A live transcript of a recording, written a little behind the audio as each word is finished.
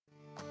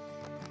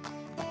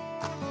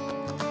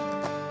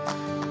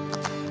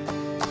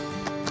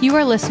You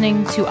are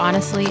listening to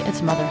Honestly,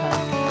 It's Motherhood,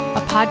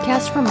 a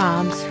podcast for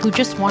moms who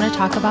just want to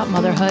talk about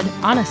motherhood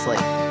honestly.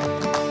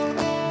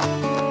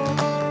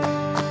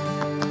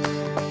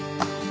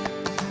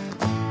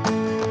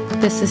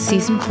 This is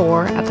Season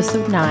 4,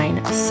 Episode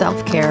 9,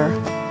 Self-Care.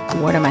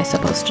 What am I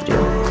supposed to do?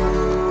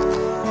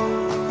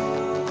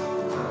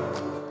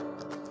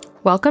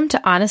 Welcome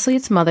to Honestly,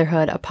 It's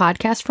Motherhood, a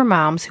podcast for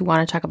moms who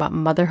want to talk about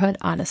motherhood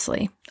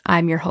honestly.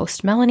 I'm your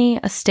host, Melanie,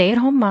 a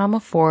stay-at-home mom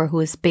of 4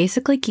 who is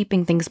basically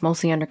keeping things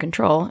mostly under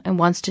control and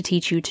wants to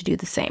teach you to do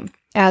the same.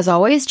 As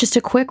always, just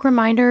a quick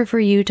reminder for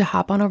you to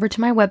hop on over to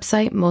my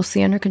website,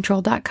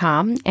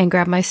 mostlyundercontrol.com, and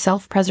grab my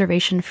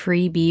self-preservation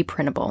freebie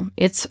printable.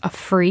 It's a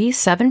free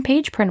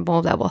 7-page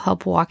printable that will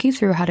help walk you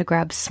through how to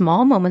grab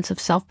small moments of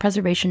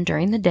self-preservation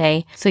during the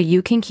day so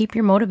you can keep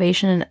your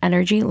motivation and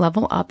energy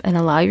level up and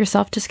allow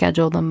yourself to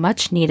schedule the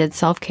much-needed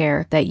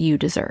self-care that you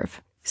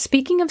deserve.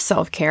 Speaking of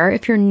self-care,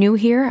 if you're new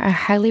here, I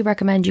highly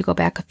recommend you go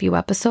back a few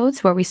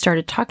episodes where we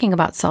started talking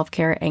about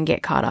self-care and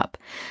get caught up.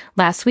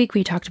 Last week,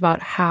 we talked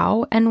about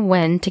how and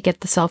when to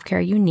get the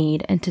self-care you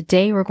need, and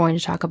today we're going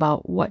to talk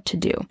about what to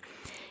do.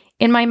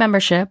 In my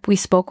membership, we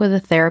spoke with a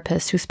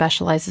therapist who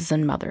specializes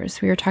in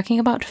mothers. We were talking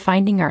about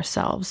finding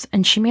ourselves,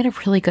 and she made a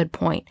really good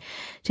point.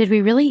 Did we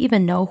really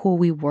even know who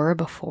we were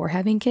before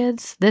having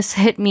kids? This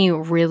hit me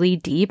really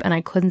deep, and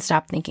I couldn't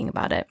stop thinking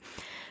about it.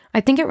 I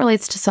think it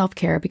relates to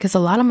self-care because a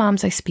lot of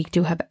moms I speak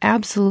to have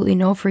absolutely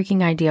no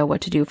freaking idea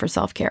what to do for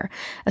self-care,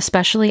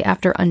 especially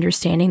after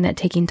understanding that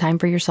taking time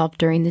for yourself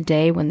during the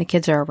day when the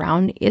kids are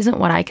around isn't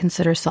what I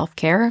consider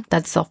self-care,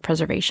 that's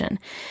self-preservation.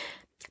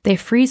 They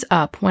freeze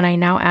up when I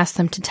now ask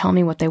them to tell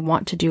me what they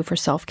want to do for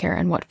self-care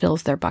and what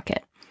fills their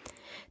bucket.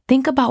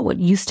 Think about what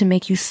used to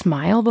make you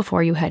smile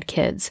before you had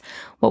kids.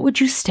 What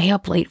would you stay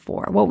up late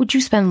for? What would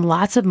you spend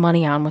lots of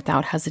money on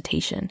without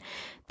hesitation?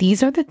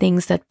 These are the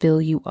things that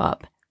fill you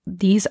up.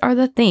 These are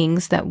the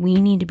things that we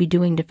need to be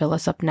doing to fill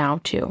us up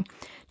now, too.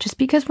 Just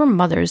because we're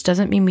mothers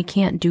doesn't mean we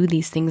can't do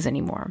these things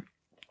anymore.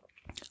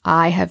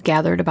 I have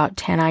gathered about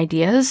 10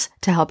 ideas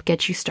to help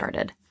get you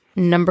started.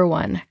 Number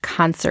 1,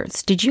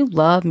 concerts. Did you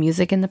love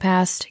music in the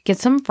past? Get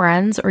some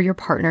friends or your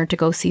partner to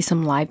go see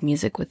some live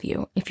music with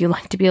you. If you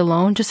like to be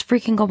alone, just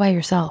freaking go by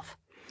yourself.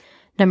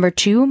 Number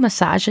 2,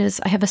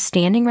 massages. I have a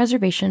standing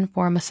reservation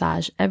for a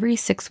massage every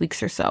 6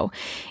 weeks or so.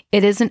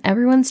 It isn't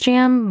everyone's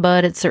jam,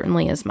 but it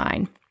certainly is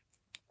mine.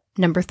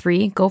 Number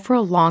 3, go for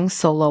a long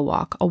solo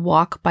walk, a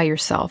walk by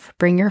yourself.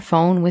 Bring your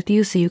phone with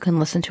you so you can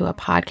listen to a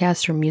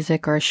podcast or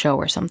music or a show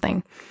or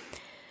something.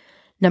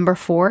 Number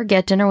 4,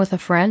 get dinner with a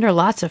friend or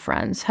lots of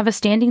friends. Have a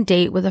standing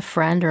date with a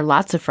friend or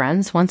lots of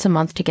friends once a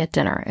month to get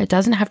dinner. It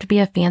doesn't have to be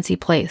a fancy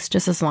place,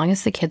 just as long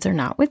as the kids are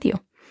not with you.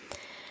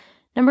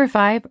 Number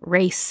 5,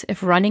 race.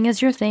 If running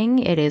is your thing,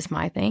 it is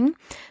my thing.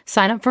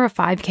 Sign up for a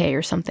 5K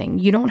or something.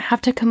 You don't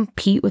have to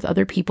compete with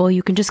other people.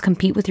 You can just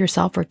compete with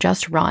yourself or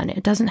just run.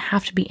 It doesn't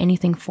have to be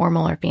anything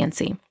formal or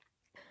fancy.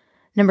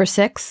 Number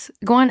 6,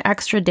 go on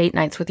extra date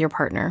nights with your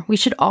partner. We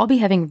should all be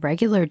having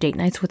regular date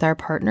nights with our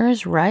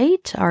partners,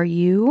 right? Are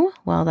you?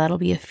 Well, that'll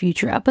be a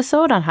future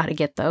episode on how to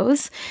get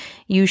those.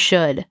 You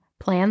should.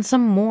 Plan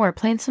some more.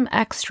 Plan some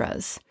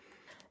extras.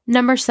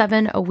 Number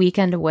 7, a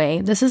weekend away.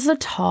 This is a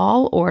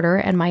tall order,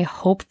 and my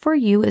hope for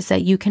you is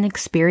that you can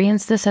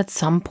experience this at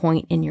some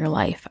point in your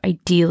life,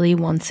 ideally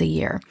once a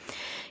year.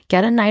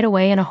 Get a night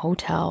away in a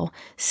hotel,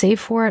 save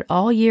for it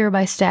all year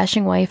by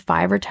stashing away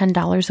 $5 or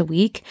 $10 a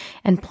week,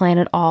 and plan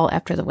it all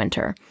after the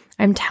winter.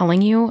 I'm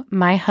telling you,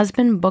 my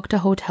husband booked a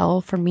hotel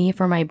for me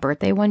for my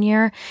birthday one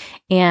year,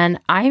 and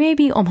I may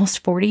be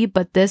almost 40,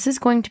 but this is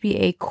going to be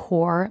a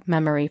core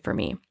memory for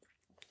me.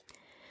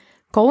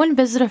 Go and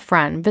visit a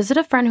friend. Visit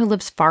a friend who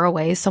lives far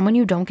away, someone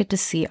you don't get to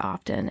see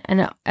often.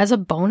 And as a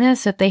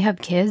bonus, if they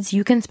have kids,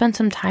 you can spend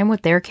some time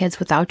with their kids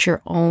without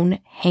your own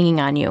hanging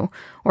on you.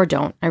 Or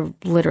don't. I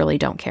literally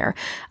don't care.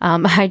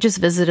 I just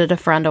visited a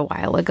friend a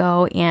while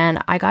ago,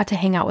 and I got to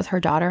hang out with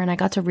her daughter, and I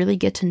got to really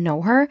get to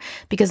know her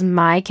because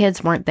my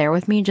kids weren't there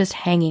with me, just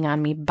hanging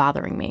on me,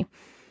 bothering me.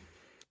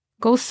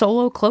 Go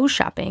solo clothes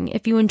shopping.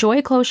 If you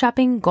enjoy clothes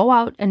shopping, go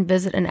out and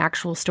visit an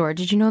actual store.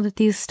 Did you know that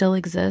these still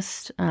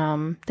exist?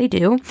 They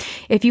do.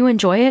 If you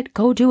enjoy it,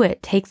 go do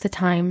it. Take the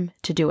time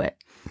to do it.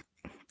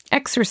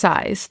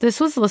 Exercise. This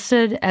was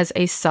listed as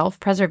a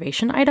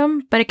self-preservation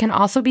item, but it can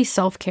also be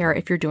self-care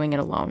if you're doing it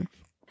alone.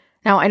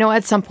 Now, I know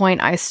at some point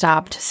I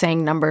stopped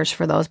saying numbers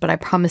for those, but I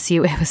promise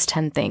you it was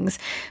 10 things.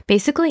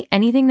 Basically,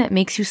 anything that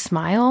makes you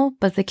smile,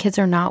 but the kids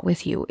are not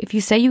with you. If you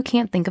say you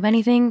can't think of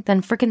anything,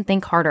 then freaking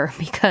think harder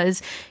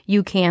because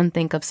you can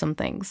think of some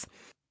things.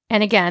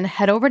 And again,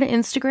 head over to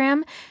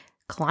Instagram,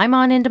 climb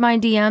on into my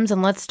DMs,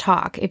 and let's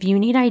talk. If you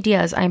need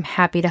ideas, I'm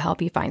happy to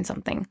help you find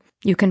something.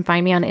 You can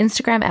find me on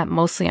Instagram at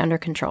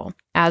mostlyundercontrol.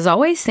 As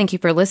always, thank you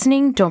for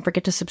listening. Don't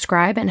forget to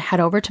subscribe and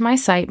head over to my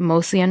site,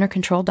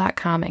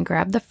 mostlyundercontrol.com, and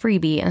grab the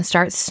freebie and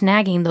start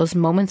snagging those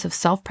moments of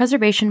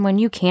self-preservation when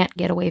you can't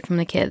get away from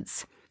the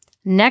kids.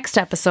 Next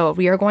episode,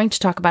 we are going to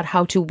talk about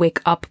how to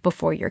wake up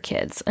before your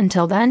kids.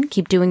 Until then,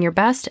 keep doing your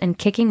best and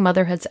kicking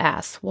motherhood's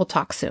ass. We'll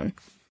talk soon.